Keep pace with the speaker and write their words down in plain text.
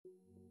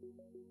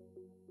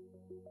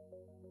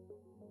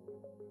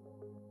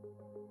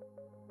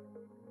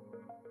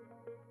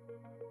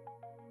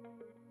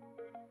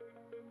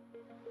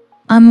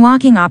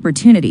Unlocking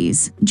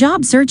Opportunities,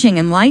 Job Searching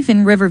and Life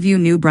in Riverview,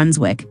 New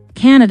Brunswick,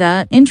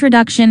 Canada.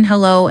 Introduction.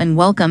 Hello and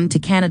welcome to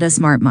Canada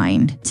Smart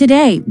Mind.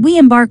 Today, we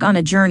embark on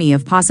a journey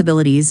of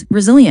possibilities,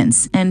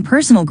 resilience, and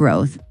personal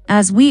growth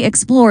as we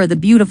explore the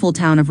beautiful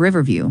town of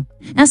Riverview,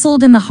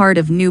 nestled in the heart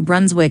of New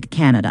Brunswick,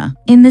 Canada.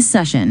 In this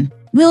session,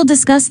 we'll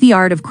discuss the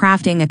art of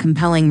crafting a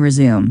compelling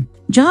resume,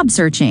 job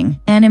searching,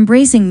 and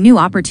embracing new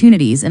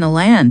opportunities in a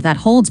land that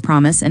holds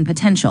promise and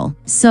potential.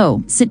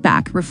 So, sit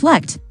back,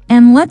 reflect,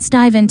 and let's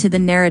dive into the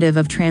narrative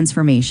of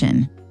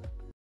transformation.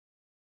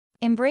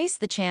 Embrace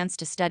the chance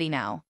to study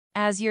now,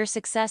 as your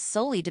success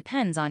solely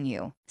depends on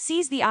you.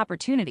 Seize the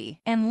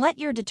opportunity, and let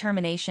your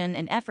determination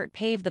and effort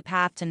pave the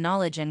path to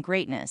knowledge and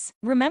greatness.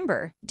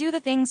 Remember, do the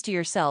things to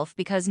yourself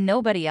because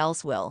nobody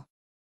else will.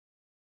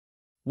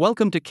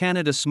 Welcome to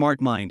Canada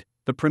Smart Mind,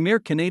 the premier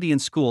Canadian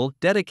school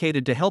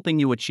dedicated to helping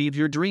you achieve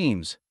your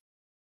dreams.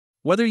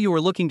 Whether you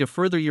are looking to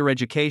further your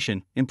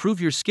education, improve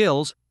your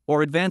skills,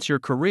 or advance your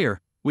career,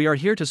 we are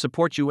here to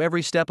support you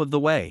every step of the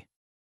way.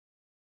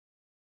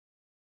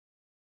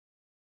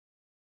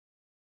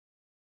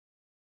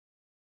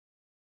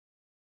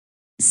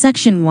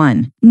 Section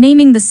 1.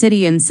 Naming the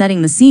city and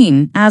setting the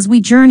scene. As we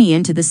journey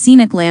into the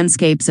scenic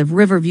landscapes of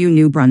Riverview,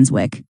 New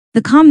Brunswick,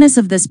 the calmness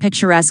of this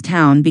picturesque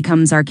town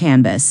becomes our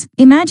canvas.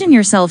 Imagine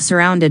yourself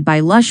surrounded by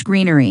lush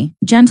greenery,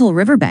 gentle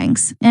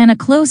riverbanks, and a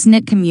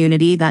close-knit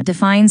community that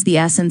defines the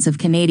essence of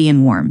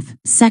Canadian warmth.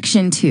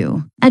 Section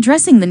 2.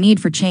 Addressing the need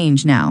for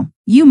change now.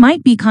 You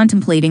might be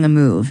contemplating a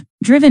move,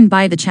 driven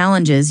by the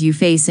challenges you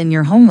face in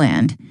your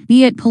homeland,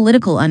 be it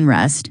political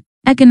unrest,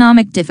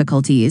 economic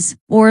difficulties,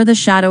 or the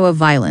shadow of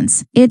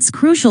violence. It's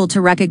crucial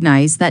to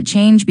recognize that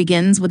change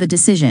begins with a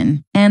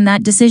decision, and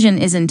that decision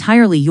is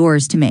entirely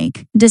yours to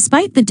make.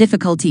 Despite the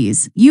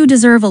difficulties, you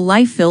deserve a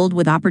life filled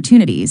with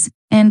opportunities,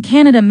 and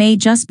Canada may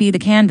just be the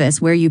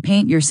canvas where you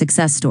paint your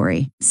success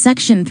story.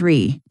 Section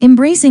 3.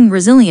 Embracing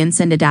resilience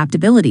and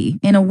adaptability.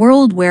 In a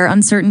world where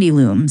uncertainty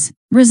looms,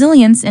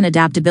 resilience and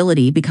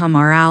adaptability become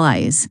our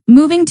allies.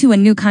 Moving to a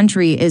new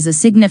country is a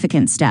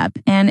significant step,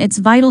 and it's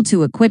vital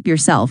to equip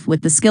yourself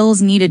with the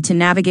skills needed to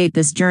navigate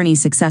this journey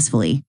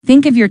successfully.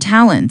 Think of your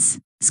talents,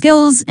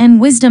 skills, and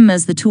wisdom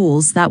as the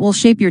tools that will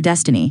shape your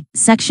destiny.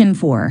 Section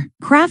 4.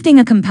 Crafting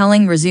a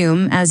compelling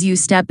resume. As you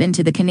step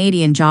into the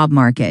Canadian job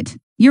market,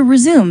 your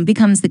resume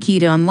becomes the key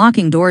to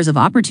unlocking doors of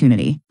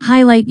opportunity.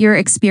 Highlight your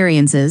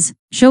experiences,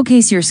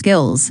 showcase your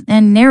skills,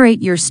 and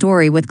narrate your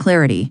story with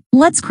clarity.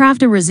 Let's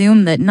craft a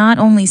resume that not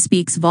only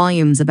speaks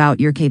volumes about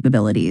your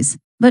capabilities,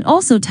 but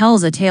also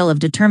tells a tale of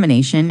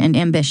determination and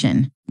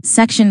ambition.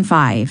 Section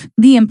 5.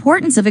 The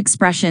importance of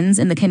expressions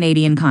in the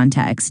Canadian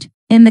context.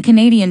 In the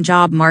Canadian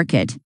job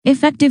market,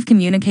 effective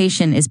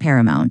communication is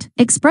paramount.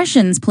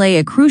 Expressions play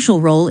a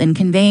crucial role in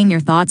conveying your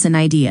thoughts and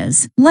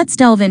ideas. Let's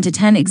delve into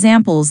 10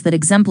 examples that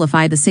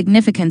exemplify the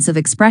significance of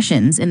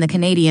expressions in the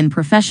Canadian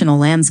professional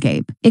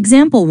landscape.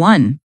 Example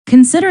 1.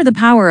 Consider the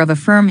power of a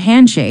firm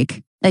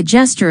handshake, a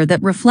gesture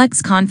that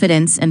reflects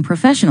confidence and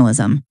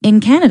professionalism. In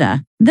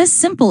Canada, this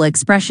simple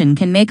expression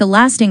can make a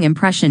lasting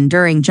impression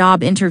during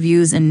job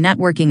interviews and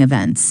networking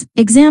events.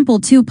 Example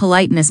 2.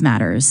 Politeness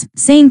matters.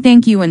 Saying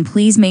thank you and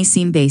please may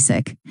seem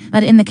basic,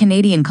 but in the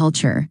Canadian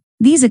culture,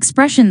 these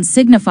expressions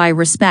signify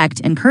respect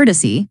and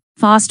courtesy,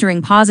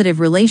 fostering positive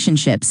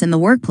relationships in the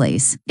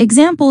workplace.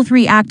 Example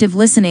 3. Active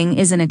listening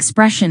is an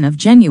expression of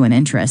genuine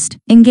interest.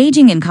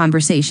 Engaging in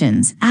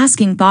conversations,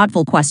 asking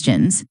thoughtful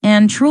questions,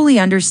 and truly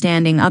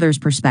understanding others'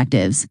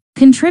 perspectives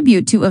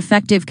contribute to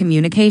effective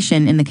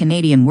communication in the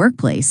Canadian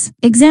workplace.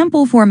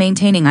 Example 4.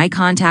 Maintaining eye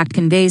contact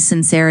conveys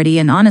sincerity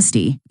and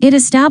honesty. It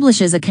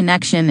establishes a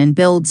connection and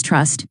builds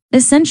trust,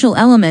 essential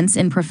elements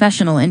in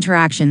professional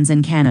interactions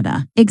in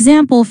Canada.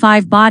 Example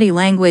 5. Body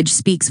language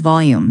speaks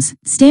volumes.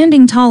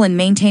 Standing tall and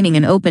maintaining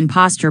an open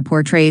posture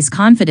portrays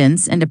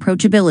confidence and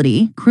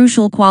approachability,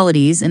 crucial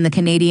qualities in the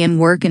Canadian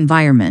work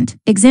environment.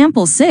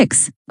 Example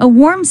 6. A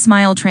warm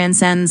smile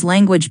transcends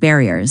language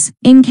barriers.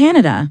 In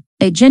Canada,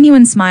 a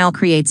genuine smile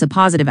creates a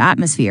positive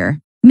atmosphere,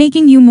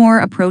 making you more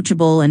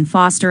approachable and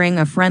fostering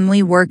a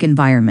friendly work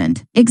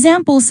environment.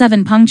 Example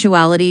 7.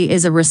 Punctuality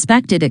is a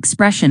respected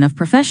expression of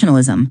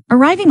professionalism.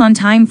 Arriving on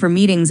time for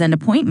meetings and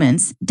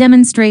appointments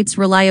demonstrates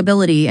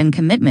reliability and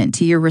commitment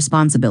to your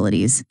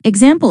responsibilities.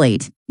 Example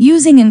 8.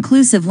 Using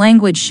inclusive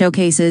language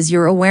showcases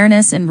your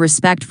awareness and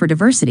respect for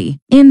diversity.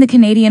 In the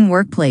Canadian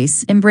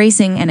workplace,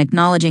 embracing and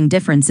acknowledging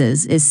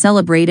differences is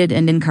celebrated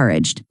and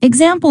encouraged.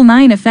 Example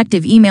 9.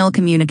 Effective email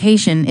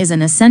communication is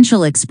an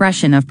essential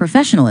expression of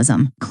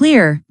professionalism.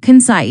 Clear,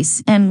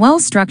 concise, and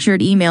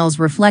well-structured emails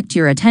reflect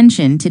your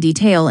attention to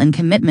detail and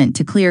commitment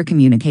to clear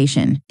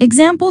communication.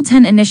 Example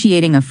 10.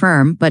 Initiating a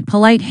firm but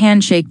polite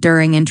handshake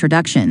during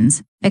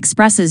introductions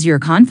expresses your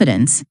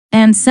confidence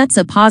and sets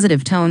a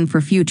positive tone for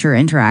future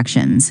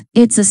interactions.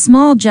 It's a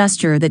small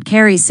gesture that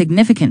carries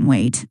significant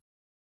weight.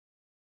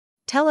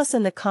 Tell us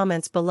in the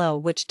comments below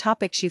which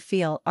topics you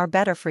feel are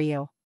better for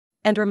you.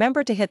 And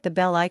remember to hit the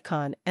bell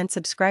icon and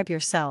subscribe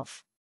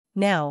yourself.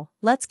 Now,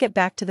 let's get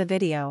back to the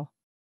video.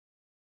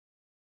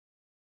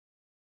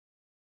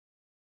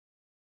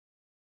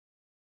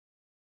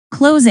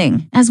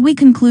 Closing. As we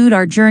conclude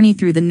our journey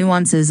through the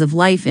nuances of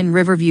life in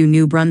Riverview,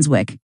 New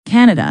Brunswick,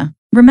 Canada,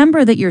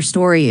 remember that your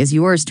story is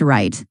yours to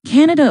write.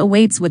 Canada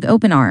awaits with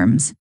open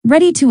arms,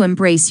 ready to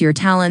embrace your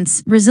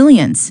talents,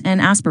 resilience, and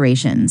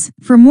aspirations.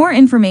 For more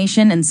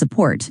information and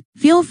support,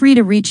 feel free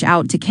to reach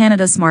out to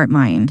Canada Smart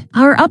Mind.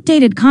 Our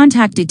updated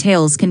contact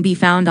details can be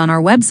found on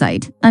our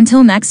website.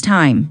 Until next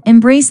time,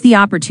 embrace the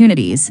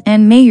opportunities,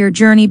 and may your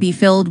journey be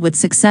filled with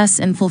success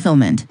and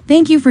fulfillment.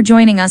 Thank you for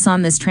joining us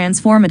on this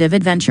transformative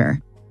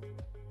adventure.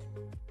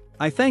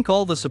 I thank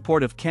all the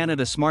support of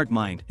Canada Smart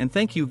Mind and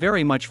thank you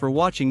very much for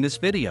watching this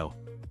video.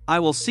 I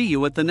will see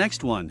you at the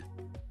next one.